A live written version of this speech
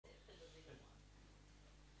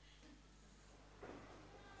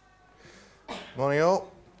Morning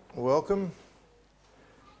all, welcome.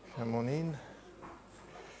 Come on in.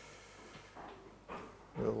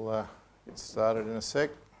 We'll get started in a sec.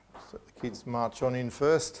 Just let the kids march on in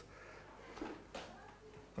first.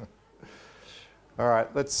 All right,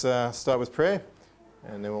 let's start with prayer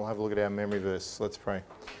and then we'll have a look at our memory verse. Let's pray.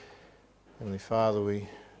 Heavenly Father, we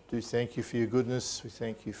do thank you for your goodness. We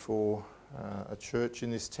thank you for a church in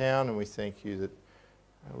this town, and we thank you that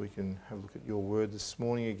we can have a look at your word this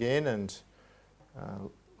morning again and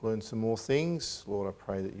learn some more things. Lord, I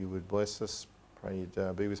pray that you would bless us. Pray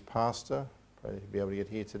you'd be with Pastor. Pray that he'd be able to get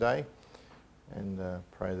here today. And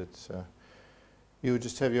pray that you would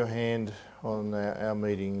just have your hand on our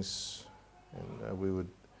meetings, and we would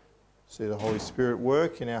see the Holy Spirit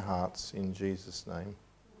work in our hearts. In Jesus' name,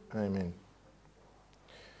 amen.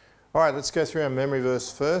 All right, let's go through our memory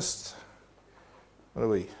verse first. What are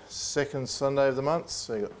we? Second Sunday of the month.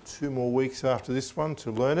 So you've got 2 more weeks after this one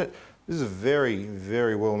to learn it. This is a very,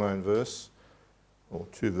 very well-known verse, or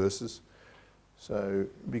 2 verses. So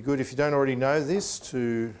it'd be good if you don't already know this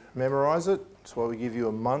to memorise it. That's why we give you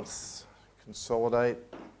a month, consolidate,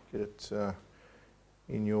 get it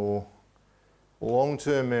in your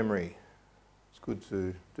long-term memory. It's good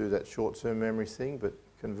to do that short-term memory thing, but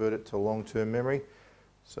convert it to long-term memory.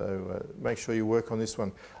 So make sure you work on this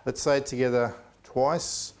one. Let's say it together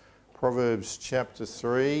twice. Proverbs chapter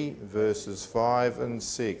 3, verses 5 and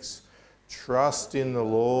 6. Trust in the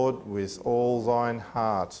Lord with all thine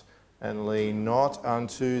heart, and lean not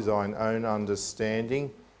unto thine own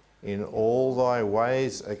understanding. In all thy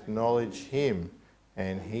ways acknowledge him,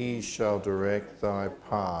 and he shall direct thy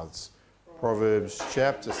paths. Proverbs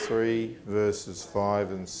chapter 3, verses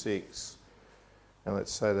 5 and 6. Now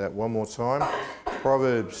let's say that one more time.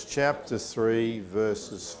 Proverbs chapter 3,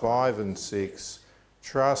 verses 5 and 6.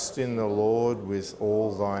 Trust in the Lord with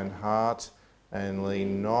all thine heart, and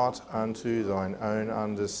lean not unto thine own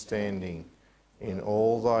understanding. In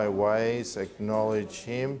all thy ways acknowledge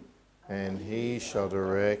him, and he shall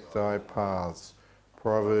direct thy paths.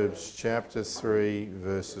 Proverbs chapter 3,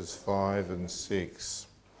 verses 5 and 6.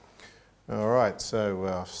 All right, so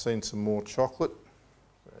I've seen some more chocolate.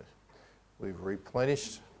 We've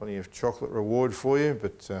replenished. Plenty of chocolate reward for you,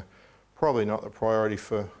 but probably not the priority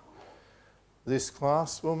for this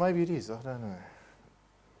class. Well, maybe it is, I don't know.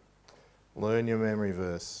 Learn your memory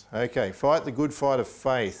verse. Okay, fight the good fight of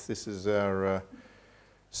faith. This is our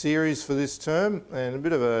series for this term, and a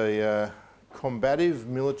bit of a combative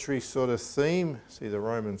military sort of theme. See the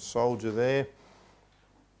Roman soldier there.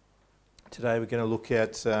 Today we're going to look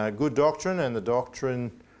at good doctrine and the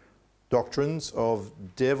doctrines of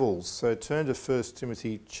devils. So turn to 1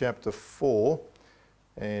 Timothy chapter 4,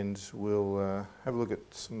 and we'll have a look at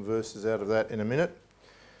some verses out of that in a minute.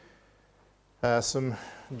 Some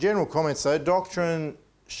general comments though. Doctrine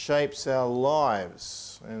shapes our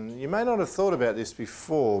lives. And you may not have thought about this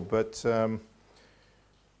before, but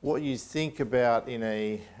what you think about in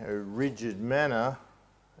a rigid manner,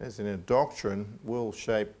 as in a doctrine, will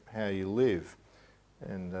shape how you live.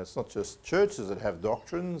 And it's not just churches that have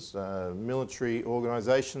doctrines. Military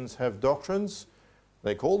organisations have doctrines.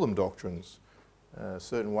 They call them doctrines.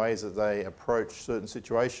 Certain ways that they approach certain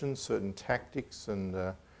situations, certain tactics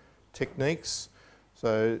and techniques.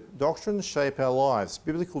 So doctrines shape our lives.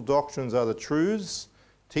 Biblical doctrines are the truths,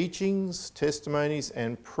 teachings, testimonies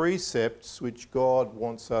and precepts which God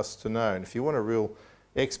wants us to know. And if you want a real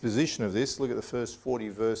exposition of this, look at the first 40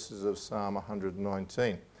 verses of Psalm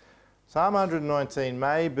 119. Psalm 119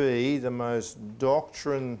 may be the most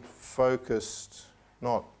doctrine-focused,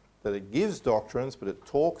 not that it gives doctrines, but it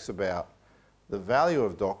talks about the value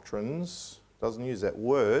of doctrines. It doesn't use that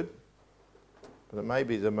word, but it may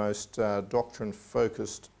be the most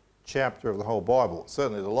doctrine-focused chapter of the whole Bible. It's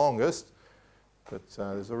certainly the longest, but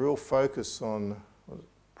there's a real focus on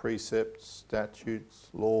precepts, statutes,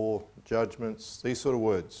 law, judgments, these sort of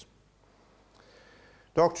words.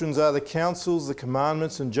 Doctrines are the counsels, the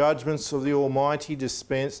commandments and judgments of the Almighty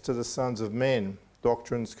dispensed to the sons of men.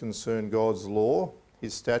 Doctrines concern God's law,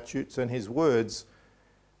 his statutes and his words,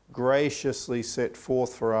 graciously set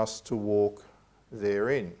forth for us to walk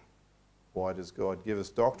therein. Why does God give us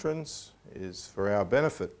doctrines? It is for our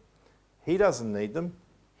benefit. He doesn't need them.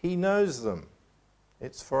 He knows them.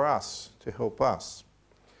 It's for us, to help us.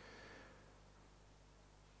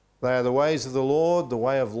 They are the ways of the Lord, the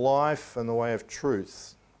way of life and the way of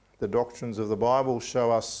truth. The doctrines of the Bible show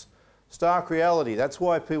us stark reality. That's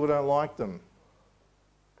why people don't like them.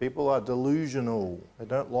 People are delusional. They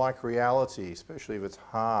don't like reality, especially if it's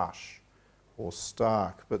harsh or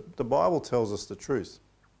stark. But the Bible tells us the truth.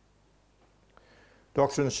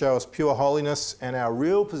 Doctrines show us pure holiness and our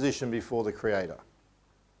real position before the Creator.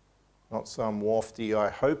 not some wafty, I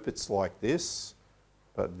hope it's like this,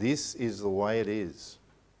 but this is the way it is.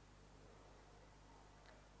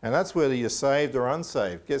 And that's whether you're saved or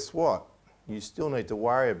unsaved. Guess what? You still need to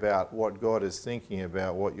worry about what God is thinking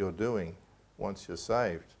about what you're doing once you're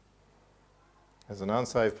saved. As an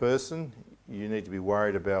unsaved person, you need to be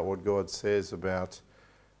worried about what God says about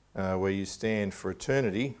where you stand for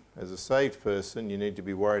eternity. As a saved person, you need to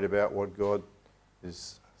be worried about what God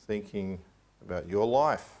is thinking about your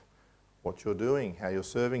life, what you're doing, how you're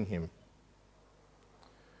serving Him.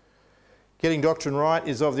 Getting doctrine right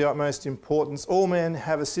is of the utmost importance. All men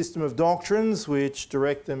have a system of doctrines which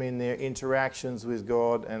direct them in their interactions with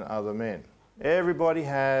God and other men. Everybody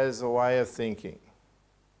has a way of thinking.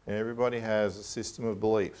 Everybody has a system of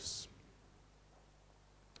beliefs.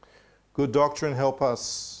 Good doctrine helps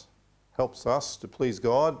us to please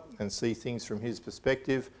God and see things from His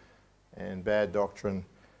perspective, and bad doctrine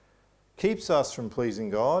keeps us from pleasing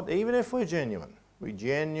God, even if we're genuine. We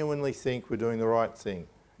genuinely think we're doing the right thing.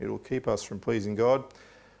 It will keep us from pleasing God,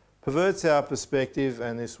 perverts our perspective,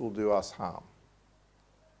 and this will do us harm.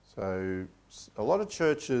 So a lot of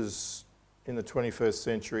churches in the 21st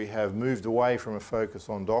century have moved away from a focus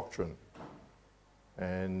on doctrine.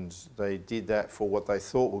 And they did that for what they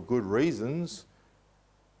thought were good reasons,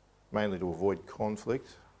 mainly to avoid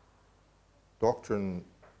conflict. Doctrine,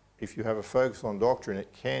 if you have a focus on doctrine,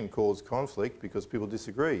 it can cause conflict because people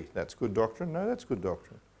disagree. That's good doctrine? No, that's good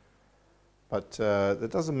doctrine. But that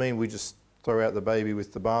doesn't mean we just throw out the baby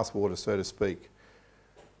with the bathwater, so to speak.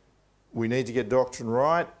 We need to get doctrine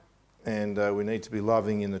right, and we need to be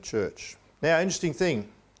loving in the church. Now, interesting thing,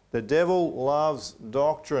 the devil loves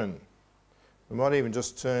doctrine. We might even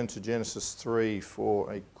just turn to Genesis 3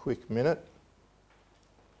 for a quick minute.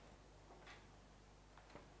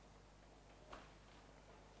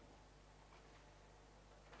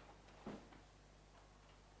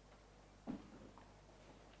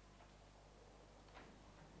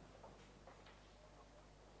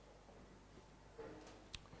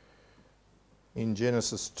 In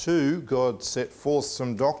Genesis 2, God set forth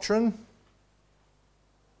some doctrine.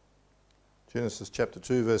 Genesis chapter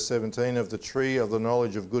 2, verse 17, of the tree of the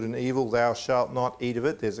knowledge of good and evil, thou shalt not eat of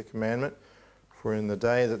it. There's a commandment. For in the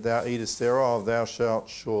day that thou eatest thereof, thou shalt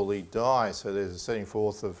surely die. So there's a setting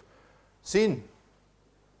forth of sin.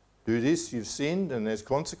 Do this, you've sinned, and there's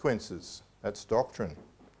consequences. That's doctrine.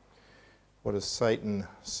 What does Satan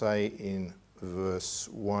say in verse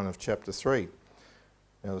 1 of chapter 3?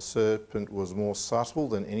 Now the serpent was more subtle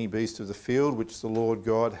than any beast of the field which the Lord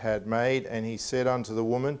God had made, and he said unto the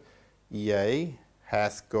woman, Yea,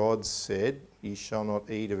 hath God said, Ye shall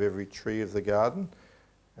not eat of every tree of the garden?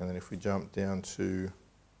 And then if we jump down to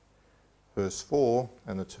verse 4,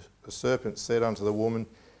 and the serpent said unto the woman,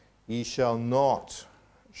 Ye shall not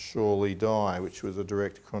surely die, which was a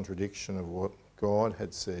direct contradiction of what God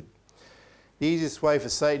had said. The easiest way for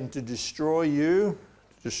Satan to destroy you,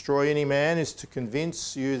 destroy any man, is to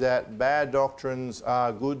convince you that bad doctrines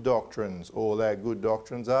are good doctrines, or that good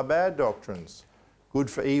doctrines are bad doctrines. Good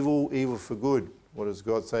for evil, evil for good. What does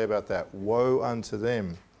God say about that? Woe unto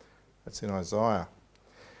them. That's in Isaiah.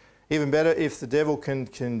 Even better, if the devil can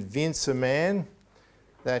convince a man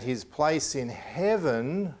that his place in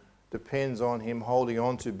heaven depends on him holding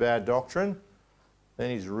on to bad doctrine, then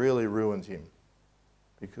he's really ruined him,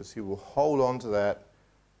 because he will hold on to that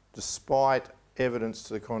despite evidence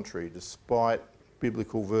to the contrary, despite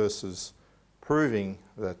biblical verses proving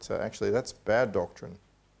that actually that's bad doctrine.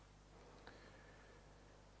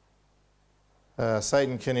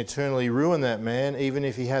 Satan can eternally ruin that man even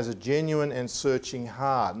if he has a genuine and searching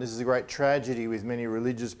heart. And this is a great tragedy with many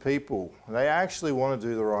religious people. They actually want to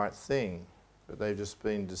do the right thing, but they've just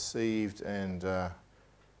been deceived and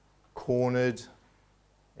cornered,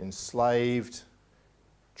 enslaved,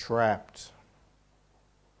 trapped.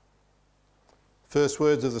 First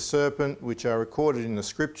words of the serpent, which are recorded in the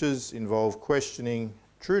scriptures, involve questioning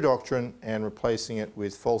true doctrine and replacing it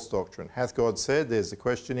with false doctrine. Hath God said? There's the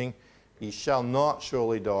questioning. Ye shall not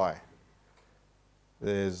surely die.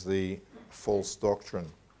 There's the false doctrine.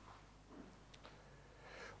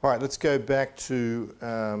 All right, let's go back to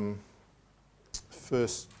 1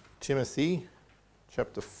 Timothy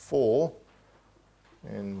chapter 4,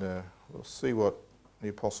 and we'll see what the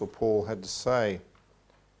Apostle Paul had to say.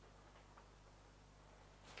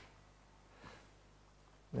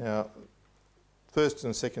 Now, 1st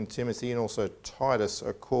and 2nd Timothy and also Titus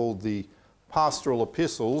are called the pastoral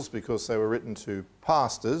epistles because they were written to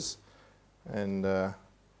pastors, and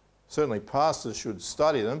certainly pastors should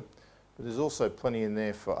study them, but there's also plenty in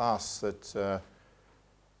there for us that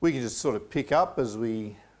we can just sort of pick up as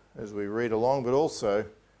we read along, but also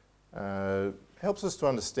helps us to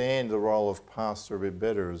understand the role of pastor a bit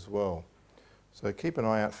better as well. So keep an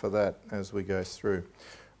eye out for that as we go through.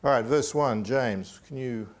 All right, verse 1, James, can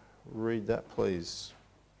you read that, please?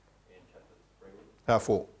 In chapter 3.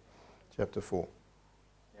 4. Chapter 4.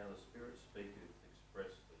 Now the Spirit speaketh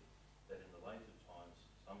expressly that in the later times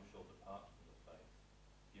some shall depart from the faith,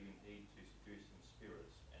 giving heed to seducing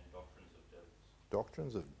spirits and doctrines of devils.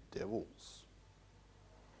 Doctrines of devils.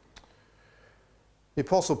 The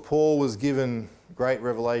Apostle Paul was given great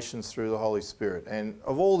revelations through the Holy Spirit, and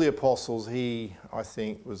of all the apostles, he, I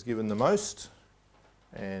think, was given the most,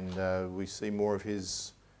 and we see more of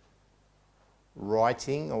his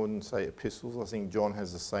writing. I wouldn't say epistles. I think John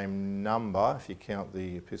has the same number if you count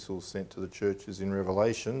the epistles sent to the churches in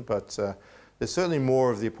Revelation, but there's certainly more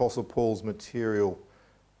of the Apostle Paul's material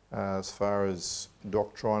as far as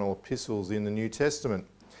doctrinal epistles in the New Testament.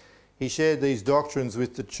 He shared these doctrines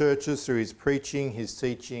with the churches through his preaching, his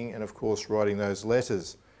teaching, and of course writing those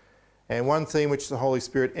letters. And one thing which the Holy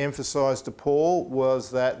Spirit emphasised to Paul was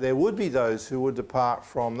that there would be those who would depart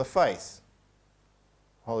from the faith.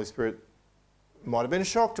 The Holy Spirit might have been a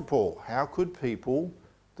shock to Paul. How could people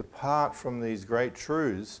depart from these great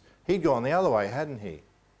truths? He'd gone the other way, hadn't he?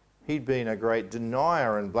 He'd been a great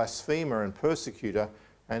denier and blasphemer and persecutor,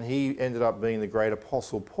 and he ended up being the great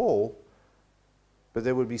Apostle Paul. But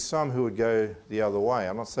there would be some who would go the other way.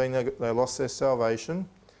 I'm not saying they lost their salvation,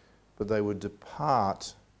 but they would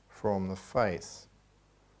depart from the faith.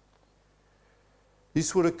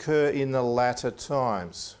 This would occur in the latter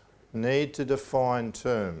times. Need to define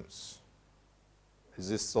terms. Is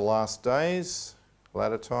this the last days?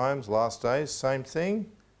 Latter times, last days, same thing.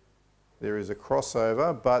 There is a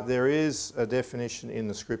crossover, but there is a definition in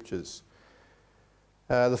the scriptures.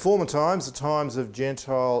 The former times, the times of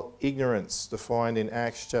Gentile ignorance, defined in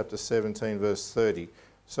Acts chapter 17, verse 30.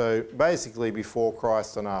 So basically before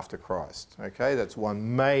Christ and after Christ. Okay, that's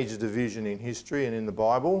one major division in history and in the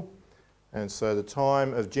Bible. And so the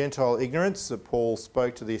time of Gentile ignorance that Paul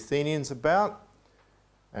spoke to the Athenians about,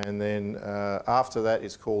 and then after that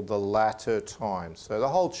is called the latter times. So the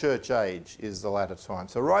whole church age is the latter time.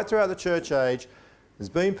 So right throughout the church age, there's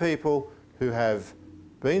been people who have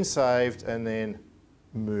been saved and then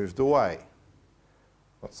moved away.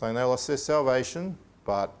 Not saying they lost their salvation,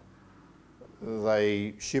 but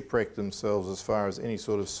they shipwrecked themselves as far as any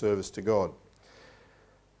sort of service to God.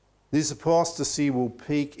 This apostasy will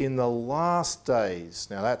peak in the last days.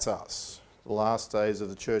 Now that's us. The last days of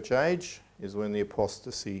the church age is when the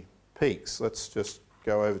apostasy peaks. Let's just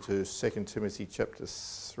go over to 2 Timothy chapter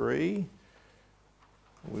 3.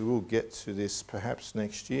 We will get to this perhaps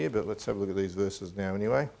next year, but let's have a look at these verses now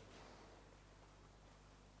anyway.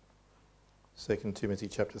 2 Timothy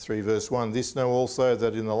chapter 3 verse 1, this know also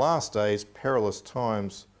that in the last days perilous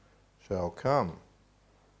times shall come.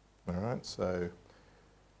 All right, so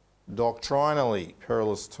doctrinally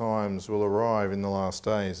perilous times will arrive in the last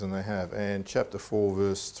days, and they have. And chapter 4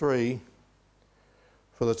 verse 3,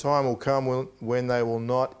 for the time will come when they will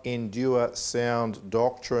not endure sound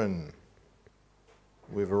doctrine.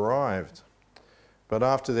 We've arrived. But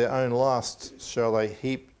after their own lust shall they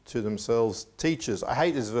heap to themselves teachers. I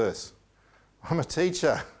hate this verse. I'm a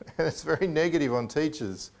teacher, and it's very negative on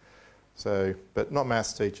teachers. So, but not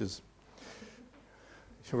maths teachers.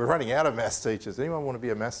 We're running out of maths teachers. Anyone want to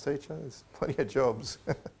be a maths teacher? There's plenty of jobs.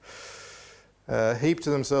 Heap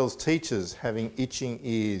to themselves teachers, having itching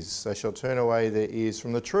ears. They shall turn away their ears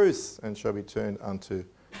from the truth, and shall be turned unto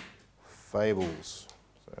fables.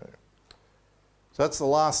 So that's the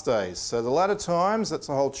last days. So the latter times, that's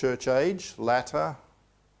the whole church age. Latter,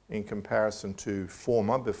 in comparison to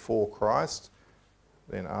former, before Christ,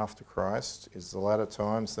 then after Christ is the latter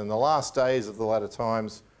times. Then the last days of the latter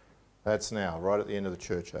times, that's now, right at the end of the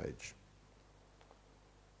church age.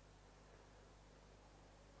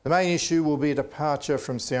 The main issue will be a departure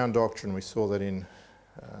from sound doctrine. We saw that in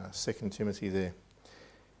 2 Timothy there.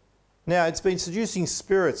 Now, it's been seducing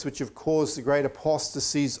spirits which have caused the great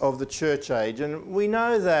apostasies of the church age. And we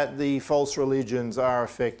know that the false religions are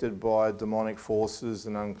affected by demonic forces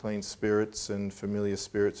and unclean spirits and familiar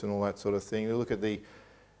spirits and all that sort of thing. We look at the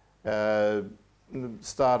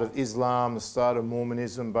start of Islam, the start of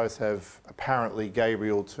Mormonism. Both have apparently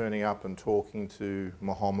Gabriel turning up and talking to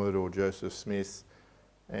Muhammad or Joseph Smith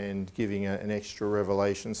and giving an extra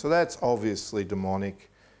revelation. So that's obviously demonic.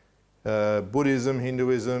 Buddhism,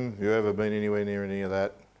 Hinduism, if you've ever been anywhere near any of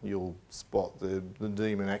that, you'll spot the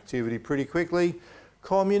demon activity pretty quickly.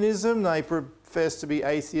 Communism, they profess to be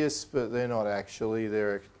atheists, but they're not actually.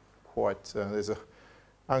 They're quite, there's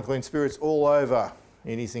unclean spirits all over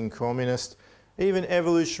anything communist. Even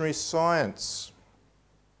evolutionary science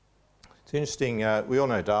It's interesting, we all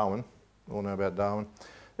know Darwin, we all know about Darwin.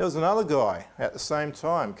 There was another guy at the same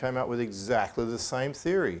time came up with exactly the same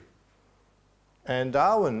theory. And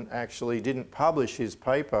Darwin actually didn't publish his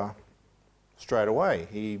paper straight away.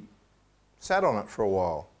 He sat on it for a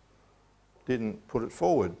while, didn't put it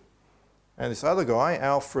forward. And this other guy,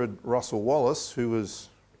 Alfred Russel Wallace, who was,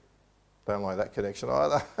 don't like that connection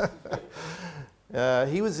either,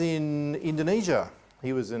 he was in Indonesia.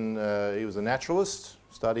 He was a naturalist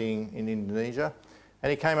studying in Indonesia, and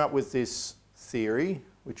he came up with this theory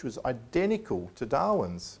which was identical to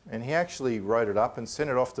Darwin's. And he actually wrote it up and sent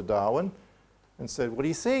it off to Darwin and said, "What do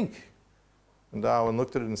you think?" And Darwin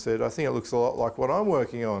looked at it and said, "I think it looks a lot like what I'm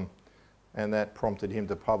working on." And that prompted him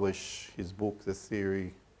to publish his book, The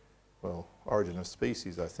Theory, well, Origin of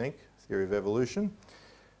Species, I think, Theory of Evolution.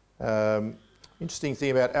 Interesting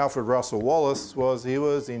thing about Alfred Russel Wallace was he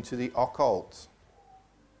was into the occult.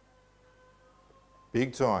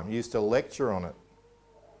 Big time. He used to lecture on it.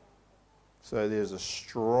 So there's a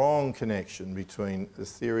strong connection between the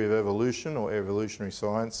theory of evolution or evolutionary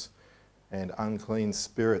science and unclean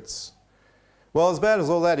spirits. Well, as bad as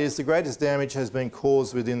all that is, the greatest damage has been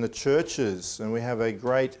caused within the churches, and we have a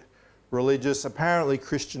great religious, apparently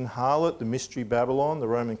Christian harlot, the Mystery Babylon, the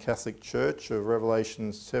Roman Catholic Church of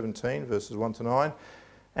Revelation 17, verses 1 to 9,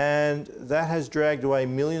 and that has dragged away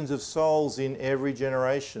millions of souls in every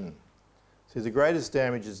generation. See, the greatest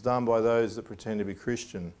damage is done by those that pretend to be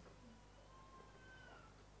Christian.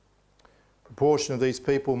 A proportion of these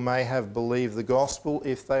people may have believed the gospel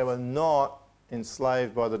if they were not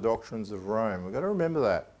enslaved by the doctrines of Rome. We've got to remember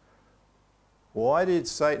that. Why did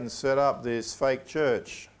Satan set up this fake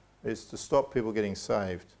church? It's to stop people getting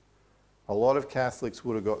saved. A lot of Catholics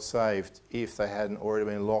would have got saved if they hadn't already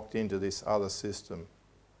been locked into this other system.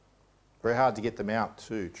 Very hard to get them out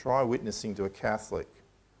too. Try witnessing to a Catholic.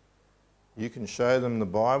 You can show them the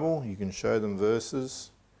Bible, you can show them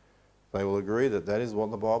verses. They will agree that that is what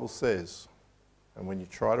the Bible says. And when you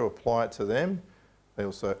try to apply it to them, they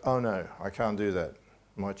will say, "Oh no, I can't do that.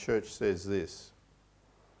 My church says this."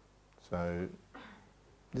 So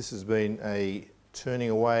this has been a turning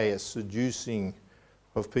away, a seducing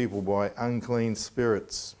of people by unclean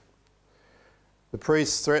spirits. The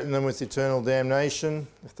priests threaten them with eternal damnation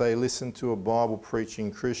if they listen to a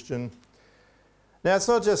Bible-preaching Christian. Now, it's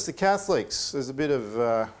not just the Catholics. There's a bit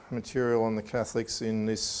of material on the Catholics in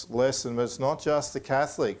this lesson, but it's not just the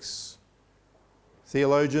Catholics.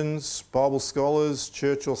 Theologians, Bible scholars,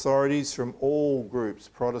 church authorities from all groups,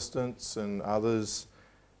 Protestants and others,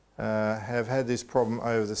 have had this problem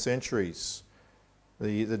over the centuries.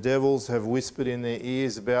 The devils have whispered in their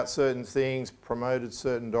ears about certain things, promoted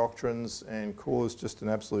certain doctrines, and caused just an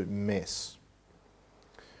absolute mess.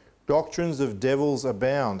 Doctrines of devils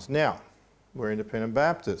abound. Now, we're independent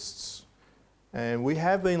Baptists, and we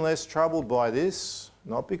have been less troubled by this,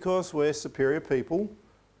 not because we're superior people.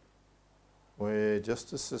 We're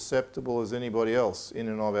just as susceptible as anybody else in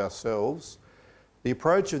and of ourselves. The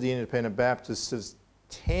approach of the independent Baptists has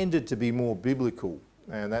tended to be more biblical,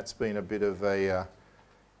 and that's been a bit of a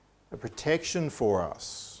protection for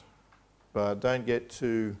us. But don't get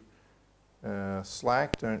too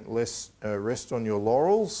slack, don't rest on your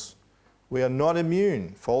laurels. We are not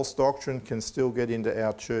immune. False doctrine can still get into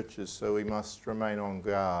our churches, so we must remain on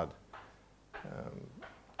guard.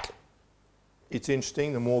 It's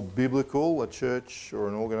interesting, the more biblical a church or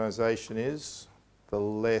an organisation is, the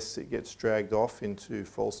less it gets dragged off into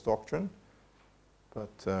false doctrine.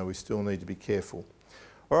 But we still need to be careful.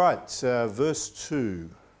 All right, verse 2.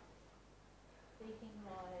 Speaking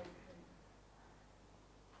lies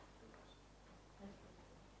and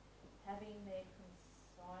having their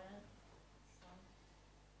conscience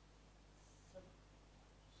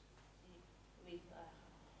with a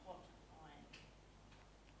hot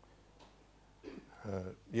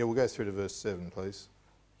iron. Yeah, we'll go through to verse 7, please.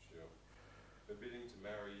 Sure. Forbidding to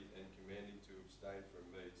marry and commanding to abstain from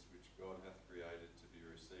meats which God hath created to be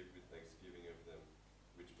received with thanksgiving of them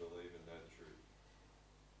which believe and know truth.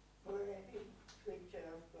 For every creature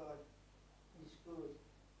of God is good,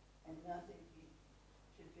 and nothing to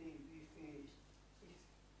be refused if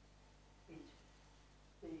it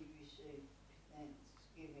be received with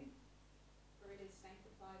thanksgiving. For it is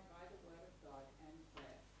sanctified by the word of God and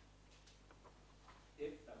prayer.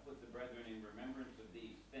 If thou put the brethren in remembrance of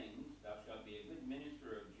these things, thou shalt be a good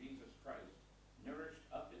minister of Jesus Christ, nourished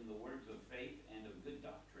up in the words of faith and of good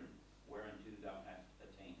doctrine, whereunto thou hast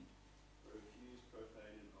attained. Refuse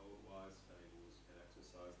profane and old wise fables, and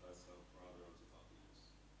exercise thyself rather unto godliness.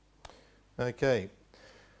 Okay.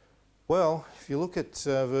 Well, if you look at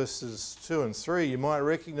verses 2 and 3, you might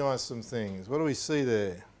recognise some things. What do we see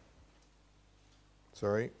there?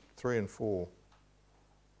 Sorry, 3 and 4.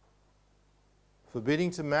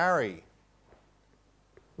 Forbidding to marry.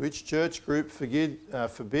 Which church group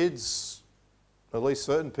forbids at least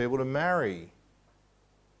certain people to marry?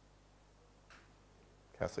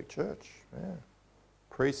 Catholic Church, yeah.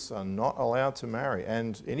 Priests are not allowed to marry,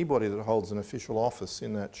 and anybody that holds an official office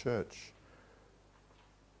in that church.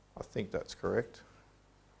 I think that's correct.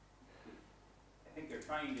 I think they're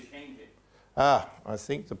trying to change it. I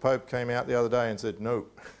think the Pope came out the other day and said no.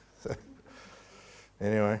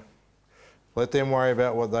 Anyway, let them worry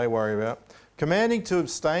about what they worry about. Commanding to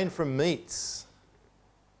abstain from meats.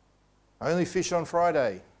 Only fish on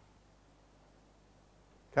Friday.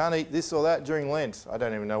 Can't eat this or that during Lent. I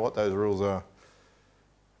don't even know what those rules are.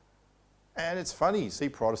 And it's funny, you see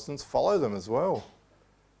Protestants follow them as well.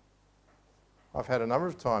 I've had a number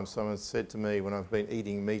of times someone said to me when I've been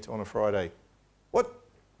eating meat on a Friday, "What?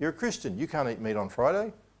 You're a Christian, you can't eat meat on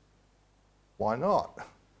Friday?" Why not?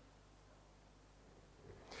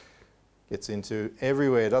 Gets into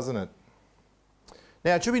everywhere, doesn't it?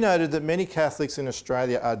 Now, it should be noted that many Catholics in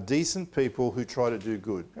Australia are decent people who try to do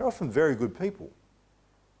good. They're often very good people.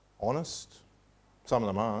 Honest. Some of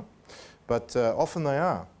them aren't. But often they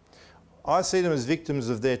are. I see them as victims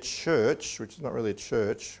of their church, which is not really a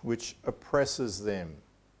church, which oppresses them.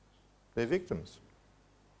 They're victims.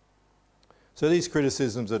 So these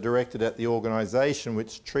criticisms are directed at the organisation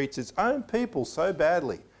which treats its own people so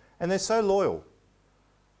badly. And they're so loyal.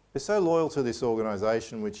 They're so loyal to this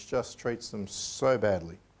organisation which just treats them so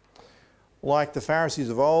badly. Like the Pharisees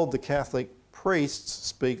of old, the Catholic priests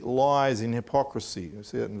speak lies in hypocrisy. You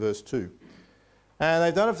see that in verse 2. And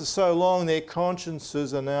they've done it for so long, their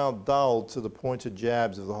consciences are now dulled to the pointed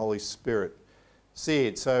jabs of the Holy Spirit. See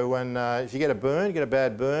it. So when if you get a burn, you get a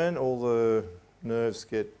bad burn, all the nerves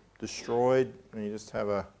get destroyed, and you just have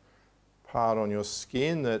a part on your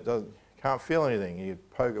skin that can't feel anything. You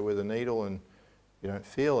poke it with a needle and you don't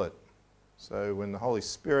feel it. So when the Holy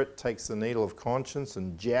Spirit takes the needle of conscience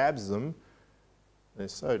and jabs them, they're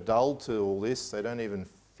so dulled to all this, they don't even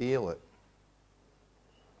feel it.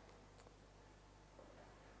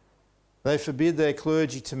 They forbid their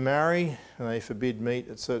clergy to marry, and they forbid meat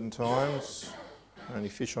at certain times, only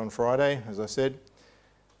fish on Friday, as I said.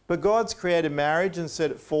 But God's created marriage and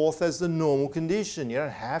set it forth as the normal condition. You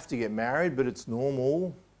don't have to get married, but it's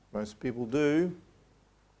normal. Most people do.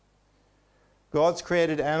 God's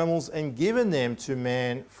created animals and given them to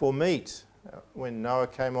man for meat. When Noah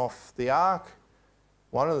came off the ark,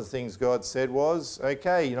 one of the things God said was,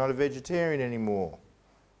 okay, you're not a vegetarian anymore.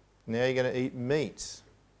 Now you're going to eat meat.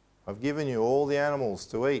 I've given you all the animals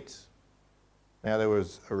to eat. Now there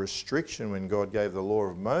was a restriction when God gave the law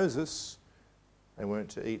of Moses. They weren't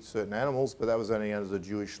to eat certain animals, but that was only under the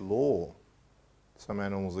Jewish law. Some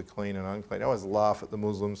animals are clean and unclean. I always laugh at the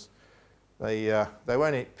Muslims. They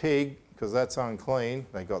won't eat pig because that's unclean.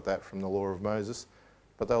 They got that from the law of Moses.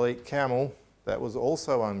 But they'll eat camel. That was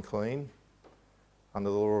also unclean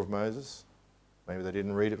under the law of Moses. Maybe they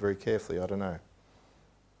didn't read it very carefully. I don't know.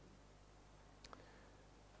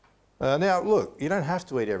 Now, look, you don't have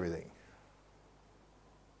to eat everything.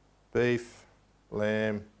 Beef,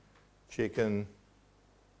 lamb, chicken,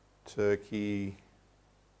 turkey,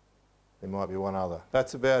 there might be one other.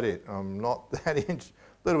 That's about it. I'm not that interested.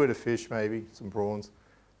 A little bit of fish maybe, some prawns.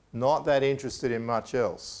 Not that interested in much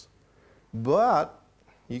else. But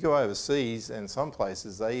you go overseas and some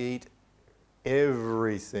places they eat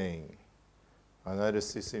everything. I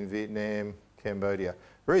noticed this in Vietnam, Cambodia.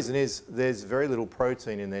 The reason is there's very little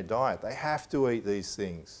protein in their diet. They have to eat these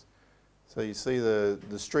things. So you see the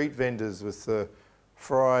street vendors with the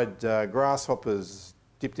fried grasshoppers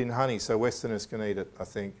dipped in honey so Westerners can eat it, I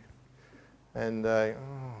think. And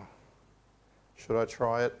should I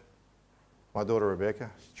try it? My daughter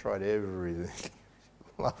Rebecca, she tried everything.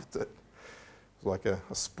 Loved it. It was like a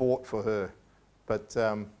sport for her. But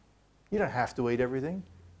you don't have to eat everything.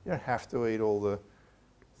 You don't have to eat all the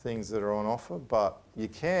things that are on offer, but you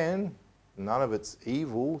can. None of it's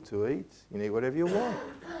evil to eat. You can eat whatever you want.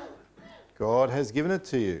 God has given it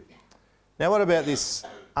to you. Now what about this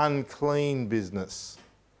unclean business?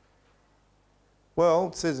 Well,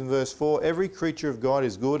 it says in verse 4, every creature of God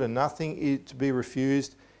is good and nothing is to be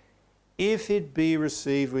refused if it be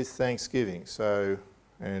received with thanksgiving. So,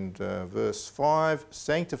 and verse 5,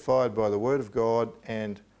 sanctified by the word of God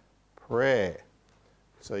and prayer.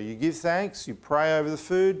 So you give thanks, you pray over the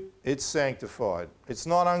food, it's sanctified. It's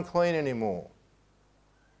not unclean anymore.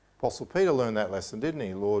 Apostle Peter learned that lesson, didn't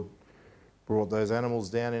he? Lord brought those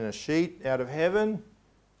animals down in a sheet out of heaven,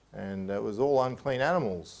 and it was all unclean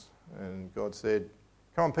animals. And God said,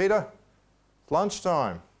 come on, Peter, it's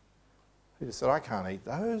lunchtime. Peter said, I can't eat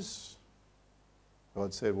those.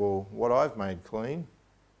 God said, well, what I've made clean,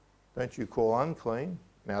 don't you call unclean.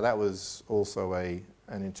 Now that was also an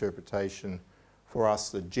interpretation for us,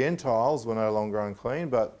 the Gentiles were no longer unclean,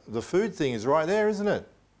 but the food thing is right there, isn't it?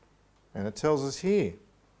 And it tells us here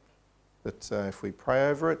that if we pray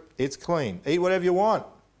over it, it's clean. Eat whatever you want,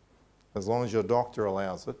 as long as your doctor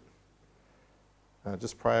allows it.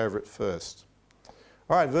 Just pray over it first.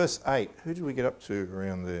 All right, verse 8. Who did we get up to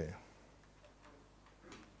around there?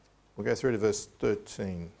 We'll go through to verse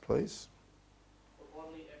 13, please. For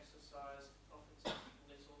bodily exercise profiteth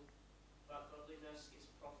little, but godliness is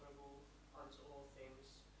profitable unto all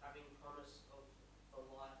things, having promise of the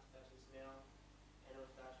life that is now and of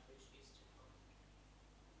that which is to come.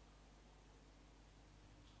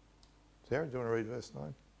 Sarah, do you want to read verse 9?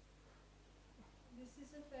 This is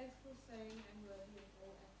a faithful saying and worthy of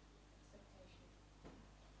all acceptation.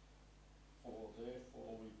 For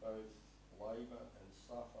therefore we both labour and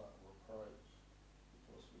suffer reproach,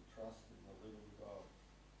 because we trust in the living God,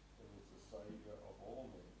 who is the Saviour of all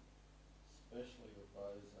men, especially of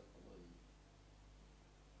those that believe.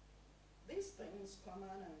 These things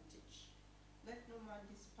command and teach. Let no man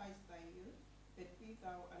despise thy youth, but be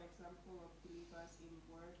thou an example of believers in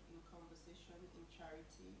word, in conversation, in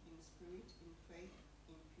charity, in spirit, in faith,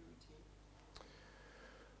 in purity.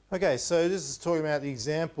 Okay, so this is talking about the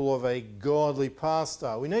example of a godly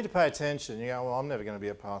pastor. We need to pay attention. You go, well, I'm never going to be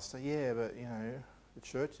a pastor. Yeah, but, you know, the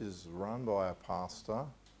church is run by a pastor,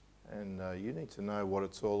 and you need to know what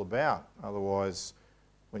it's all about. Otherwise,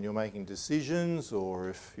 when you're making decisions or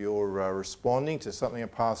if you're responding to something a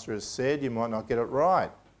pastor has said, you might not get it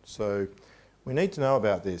right. So we need to know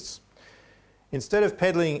about this. Instead of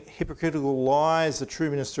peddling hypocritical lies, the true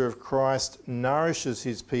minister of Christ nourishes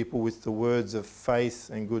his people with the words of faith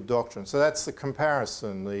and good doctrine. So that's the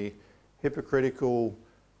comparison. The hypocritical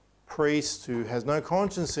priest who has no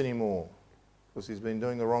conscience anymore because he's been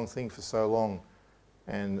doing the wrong thing for so long,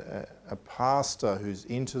 and a pastor who's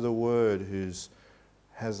into the word, who's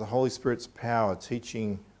has the Holy Spirit's power,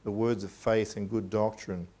 teaching the words of faith and good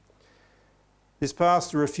doctrine. This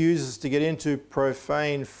pastor refuses to get into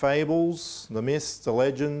profane fables, the myths, the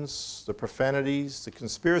legends, the profanities, the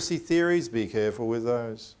conspiracy theories. Be careful with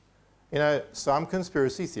those. You know, some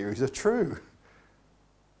conspiracy theories are true.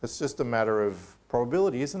 It's just a matter of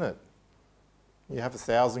probability, isn't it? You have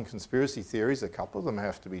 1,000 conspiracy theories, a couple of them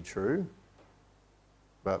have to be true,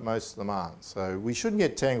 but most of them aren't. So we shouldn't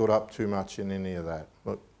get tangled up too much in any of that.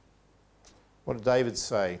 Look, what did David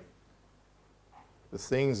say? The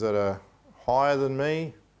things that are higher than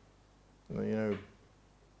me, you know,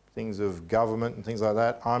 things of government and things like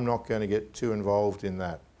that, I'm not going to get too involved in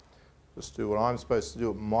that. Just do what I'm supposed to do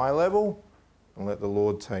at my level and let the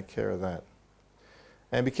Lord take care of that.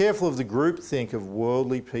 And be careful of the groupthink of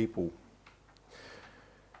worldly people.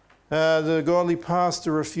 The godly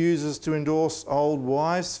pastor refuses to endorse old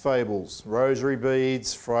wives' fables, rosary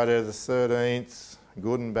beads, Friday the 13th,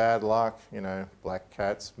 good and bad luck, you know, black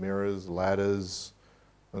cats, mirrors, ladders,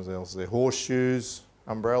 what else? Their horseshoes,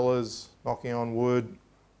 umbrellas, knocking on wood,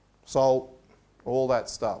 salt, all that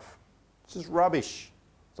stuff. It's just rubbish.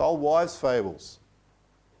 It's old wives' fables.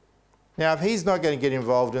 Now, if he's not going to get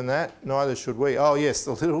involved in that, neither should we. Oh yes,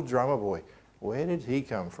 the little drummer boy. Where did he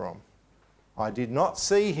come from? I did not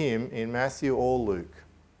see him in Matthew or Luke.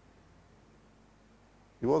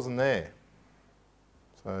 He wasn't there.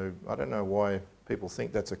 So I don't know why people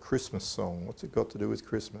think that's a Christmas song. What's it got to do with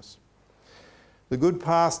Christmas? The good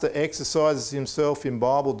pastor exercises himself in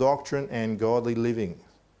Bible doctrine and godly living.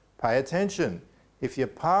 Pay attention. If your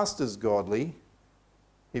pastor's godly,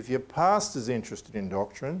 if your pastor's interested in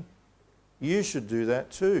doctrine, you should do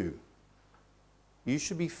that too. You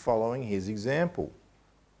should be following his example.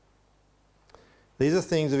 These are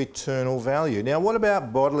things of eternal value. Now, what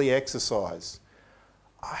about bodily exercise?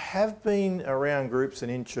 I have been around groups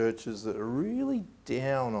and in churches that are really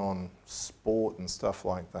down on sport and stuff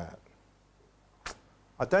like that.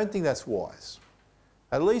 I don't think that's wise.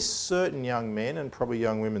 At least certain young men, and probably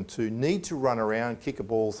young women too, need to run around, kick a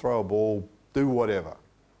ball, throw a ball, do whatever.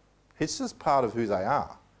 It's just part of who they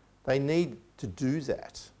are. They need to do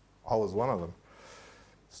that. I was one of them.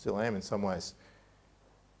 Still am in some ways.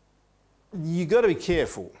 You've got to be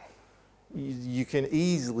careful. You can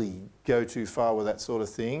easily go too far with that sort of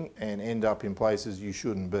thing and end up in places you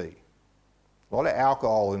shouldn't be. A lot of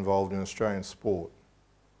alcohol involved in Australian sport.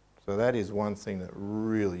 So that is one thing that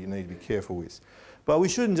really you need to be careful with. But we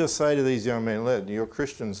shouldn't just say to these young men, you're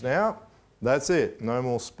Christians now, that's it, no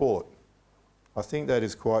more sport. I think that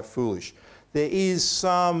is quite foolish. There is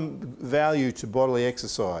some value to bodily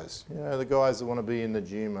exercise. You know, the guys that want to be in the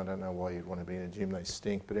gym, I don't know why you'd want to be in the gym, they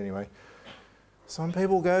stink, but anyway. Some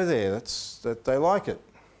people go there, that they like it,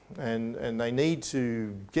 and they need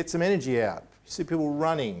to get some energy out. You see people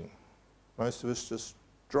running. Most of us just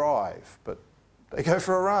drive, but they go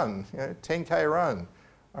for a run, 10K run.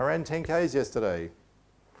 I ran 10Ks yesterday.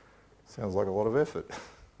 Sounds like a lot of effort.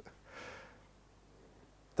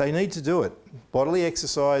 They need to do it. Bodily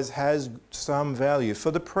exercise has some value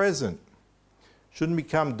for the present. Shouldn't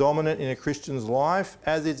become dominant in a Christian's life,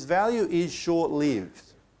 as its value is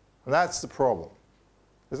short-lived. And that's the problem.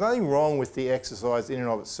 There's nothing wrong with the exercise in and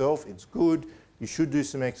of itself. It's good. You should do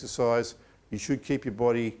some exercise. You should keep your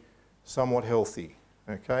body somewhat healthy.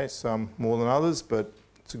 Okay, some more than others, but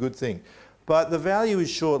it's a good thing. But the value is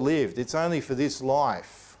short-lived. It's only for this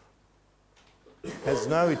life. It has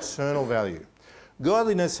no eternal value.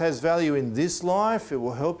 Godliness has value in this life. It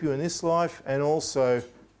will help you in this life, and also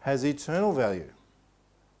has eternal value.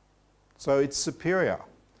 So it's superior.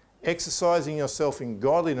 Exercising yourself in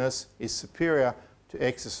godliness is superior to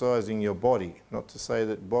exercising your body. Not to say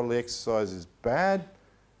that bodily exercise is bad.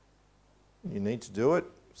 You need to do it.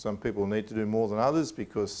 Some people need to do more than others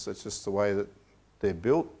because it's just the way that they're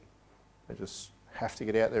built. They just have to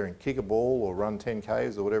get out there and kick a ball or run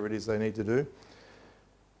 10Ks or whatever it is they need to do.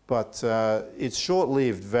 But it's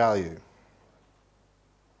short-lived value.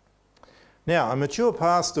 Now, a mature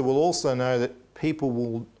pastor will also know that people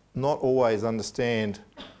will not always understand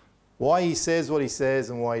why he says what he says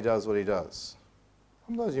and why he does what he does.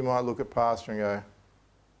 Sometimes you might look at pastor and go,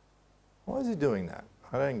 why is he doing that?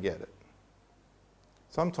 I don't get it.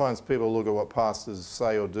 Sometimes people look at what pastors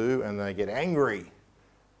say or do and they get angry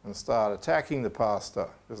and start attacking the pastor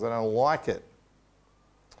because they don't like it.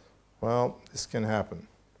 Well, this can happen.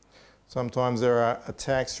 Sometimes there are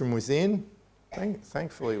attacks from within.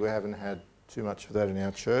 Thankfully, we haven't had too much of that in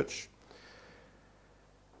our church.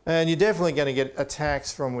 And you're definitely going to get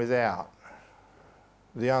attacks from without.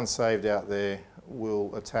 The unsaved out there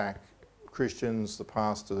will attack Christians, the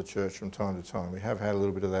pastor, the church from time to time. We have had a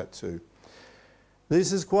little bit of that too.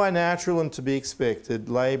 This is quite natural and to be expected.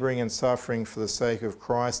 Labouring and suffering for the sake of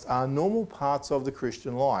Christ are normal parts of the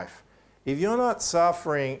Christian life. If you're not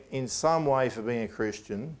suffering in some way for being a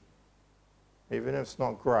Christian, even if it's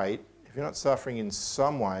not great, if you're not suffering in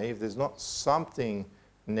some way, if there's not something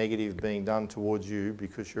negative being done towards you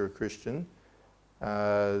because you're a Christian,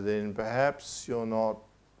 then perhaps you're not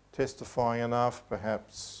testifying enough.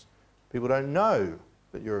 Perhaps people don't know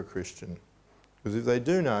that you're a Christian. Because if they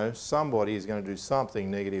do know, somebody is going to do something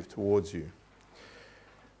negative towards you.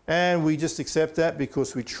 And we just accept that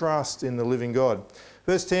because we trust in the living God.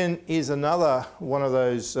 Verse 10 is another one of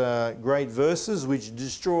those great verses which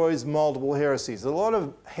destroys multiple heresies. A lot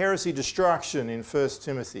of heresy destruction in 1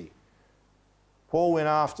 Timothy. Paul went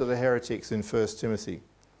after the heretics in 1 Timothy.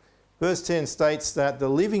 Verse 10 states that the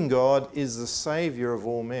living God is the Saviour of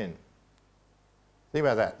all men. Think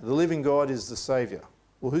about that. The living God is the Saviour.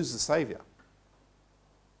 Well, who's the Saviour?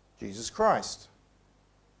 Jesus Christ.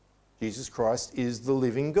 Jesus Christ is the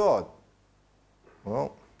living God.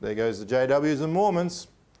 Well, there goes the JWs and Mormons.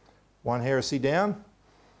 One heresy down.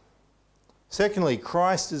 Secondly,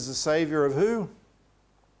 Christ is the Saviour of who?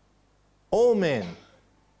 All men.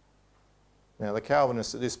 Now, the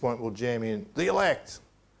Calvinists at this point will jam in the elect.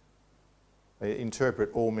 They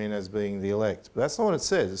interpret all men as being the elect. But that's not what it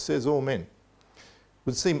says. It says all men. It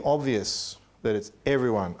would seem obvious that it's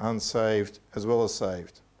everyone, unsaved as well as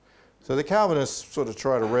saved. So the Calvinists sort of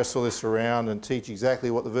try to wrestle this around and teach exactly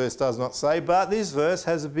what the verse does not say, but this verse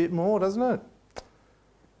has a bit more, doesn't it?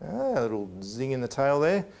 A little zing in the tail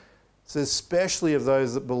there. It says, especially of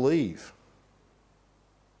those that believe.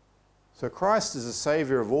 So Christ is the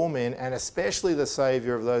Saviour of all men, and especially the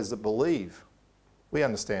Saviour of those that believe. We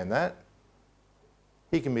understand that.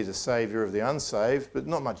 He can be the Saviour of the unsaved, but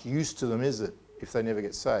not much use to them, is it, if they never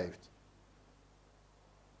get saved?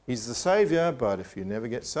 He's the Saviour, but if you never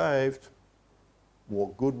get saved,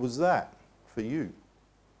 what good was that for you?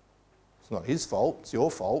 It's not his fault, it's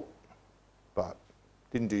your fault, but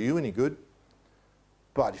it didn't do you any good.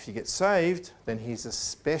 But if you get saved, then he's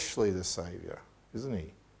especially the Saviour, isn't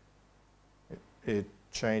he? It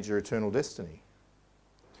changed your eternal destiny.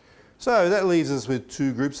 So that leaves us with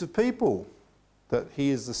two groups of people that he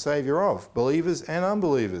is the Saviour of, believers and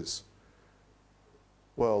unbelievers.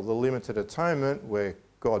 Well, the limited atonement, where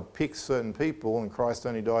God picks certain people and Christ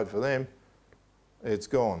only died for them, it's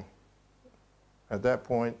gone. At that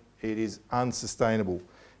point, it is unsustainable.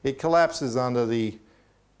 It collapses under the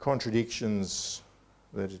contradictions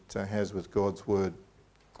that it has with God's word.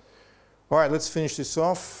 All right, let's finish this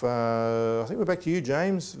off. I think we're back to you,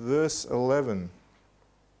 James, verse 11.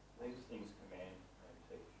 These things command and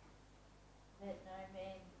teach. Let no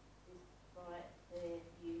man despite their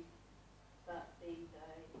youth, but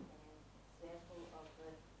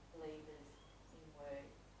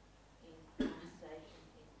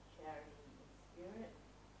spirit,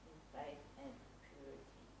 in faith and purity.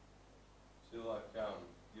 Till I come,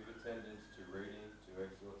 give attendance to reading, to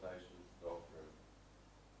exhortation, to doctrine.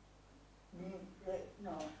 Neglect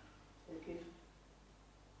not the gift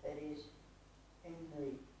that is in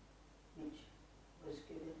thee, which was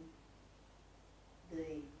given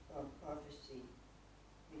thee of prophecy,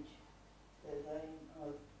 which the laying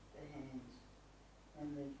of the hands and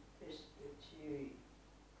the presbytery.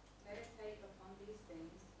 Meditate upon these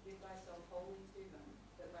things, give thyself wholly to them,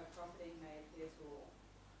 that thy profiting may appear to all.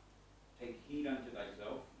 Take heed unto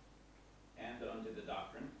thyself and unto the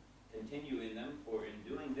doctrine. Continue in them, for in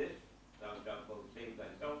doing this thou shalt both save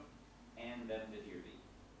thyself and them that hear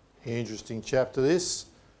thee. Interesting chapter this.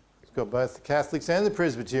 It's got both the Catholics and the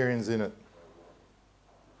Presbyterians in it.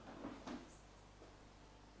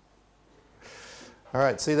 All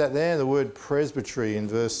right, see that there? The word presbytery in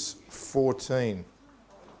verse 14.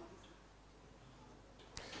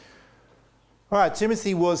 All right,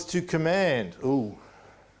 Timothy was to command. Ooh.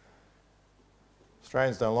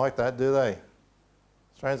 Australians don't like that, do they?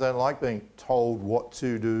 Australians don't like being told what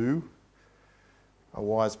to do. A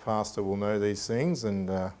wise pastor will know these things and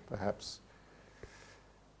perhaps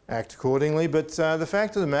act accordingly. But the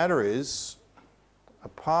fact of the matter is, a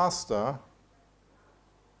pastor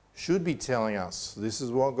should be telling us, this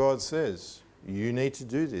is what God says. You need to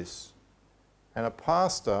do this. And a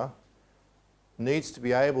pastor needs to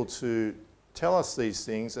be able to tell us these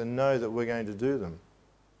things and know that we're going to do them.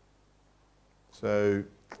 So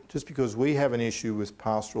just because we have an issue with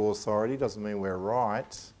pastoral authority doesn't mean we're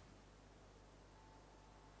right.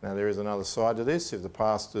 Now there is another side to this. If the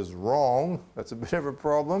pastor's wrong, that's a bit of a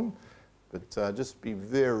problem. But just be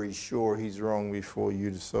very sure he's wrong before you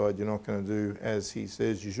decide you're not going to do as he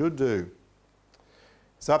says you should do.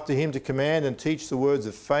 It's up to him to command and teach the words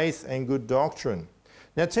of faith and good doctrine.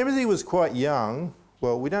 Now Timothy was quite young.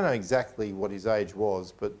 Well, we don't know exactly what his age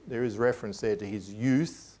was, but there is reference there to his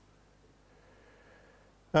youth.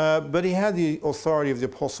 But he had the authority of the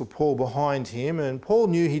Apostle Paul behind him, and Paul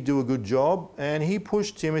knew he'd do a good job, and he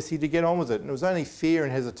pushed Timothy to get on with it. And it was only fear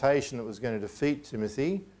and hesitation that was going to defeat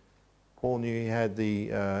Timothy. Paul knew he had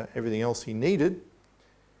everything else he needed.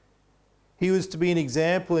 He was to be an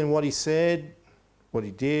example in what he said, what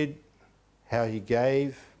he did, how he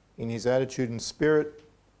gave, in his attitude and spirit,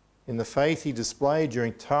 in the faith he displayed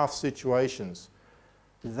during tough situations.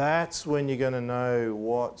 That's when you're going to know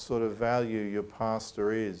what sort of value your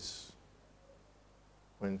pastor is.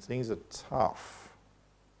 When things are tough,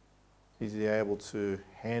 is he able to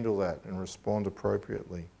handle that and respond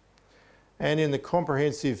appropriately? And in the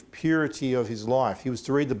comprehensive purity of his life. He was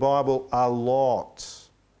to read the Bible a lot.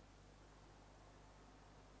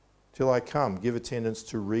 Till I come, give attendance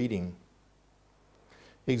to reading.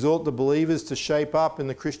 Exhort the believers to shape up in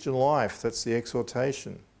the Christian life. That's the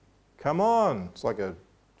exhortation. Come on. It's like a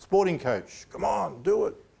sporting coach. Come on, do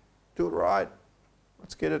it. Do it right.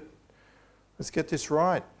 Let's get this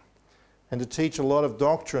right. And to teach a lot of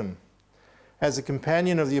doctrine. As a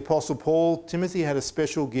companion of the Apostle Paul, Timothy had a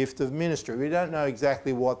special gift of ministry. We don't know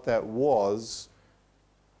exactly what that was.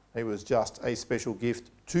 It was just a special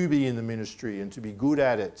gift to be in the ministry and to be good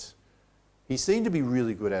at it. He seemed to be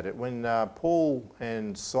really good at it. When Paul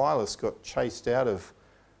and Silas got chased out of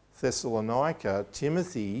Thessalonica,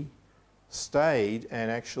 Timothy stayed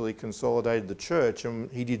and actually consolidated the church.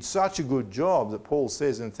 And he did such a good job that Paul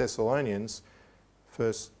says in Thessalonians,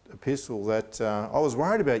 first epistle, that I was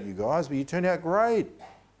worried about you guys, but you turned out great.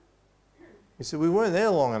 He said, we weren't there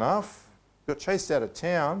long enough. Got chased out of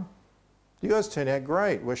town. You guys turned out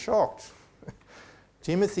great. We're shocked.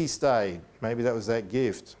 Timothy stayed. Maybe that was that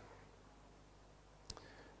gift.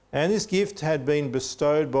 And this gift had been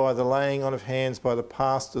bestowed by the laying on of hands by the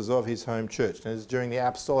pastors of his home church. Now, this is during the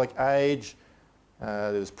apostolic age.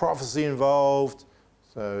 There was prophecy involved.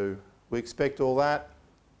 So we expect all that.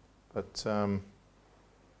 But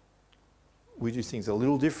we do things a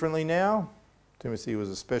little differently now. Timothy was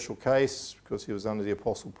a special case because he was under the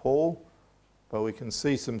Apostle Paul. But we can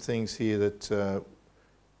see some things here that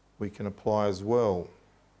we can apply as well.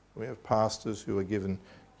 We have pastors who are given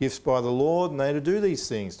gifts by the Lord, and they're to do these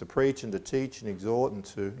things, to preach and to teach and exhort and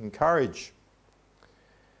to encourage.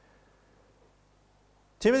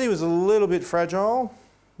 Timothy was a little bit fragile.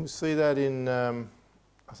 We see that in,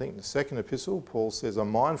 I think, the second epistle. Paul says, I'm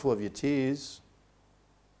mindful of your tears.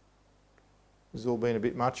 This has all been a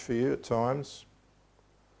bit much for you at times.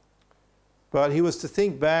 But he was to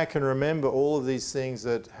think back and remember all of these things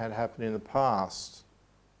that had happened in the past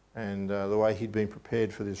and the way he'd been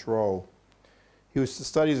prepared for this role. He was to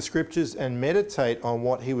study the scriptures and meditate on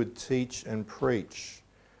what he would teach and preach.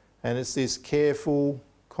 And it's this careful,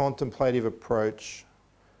 contemplative approach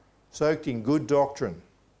soaked in good doctrine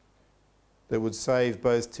that would save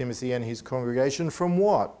both Timothy and his congregation from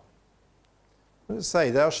what? What does it say?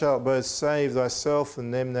 Thou shalt both save thyself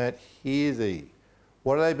and them that hear thee.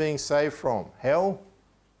 What are they being saved from? Hell?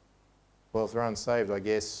 Well, if they're unsaved, I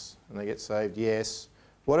guess, and they get saved, yes.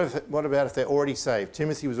 What about if they're already saved?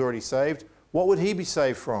 Timothy was already saved. What would he be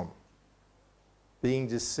saved from? Being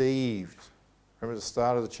deceived. Remember the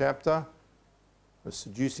start of the chapter? The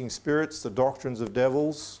seducing spirits, the doctrines of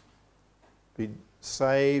devils. Be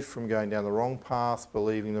saved from going down the wrong path,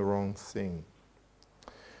 believing the wrong thing.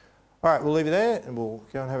 All right, we'll leave it there and we'll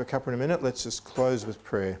go and have a cuppa in a minute. Let's just close with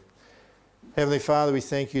prayer. Heavenly Father, we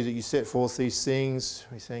thank you that you set forth these things.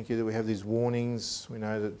 We thank you that we have these warnings. We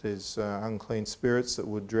know that there's unclean spirits that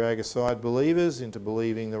would drag aside believers into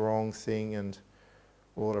believing the wrong thing. And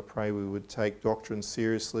Lord, I pray we would take doctrine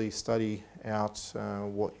seriously, study out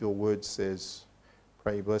what your word says.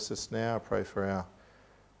 Pray you bless us now. I pray for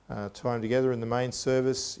our time together in the main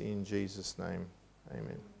service. In Jesus' name,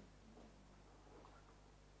 amen.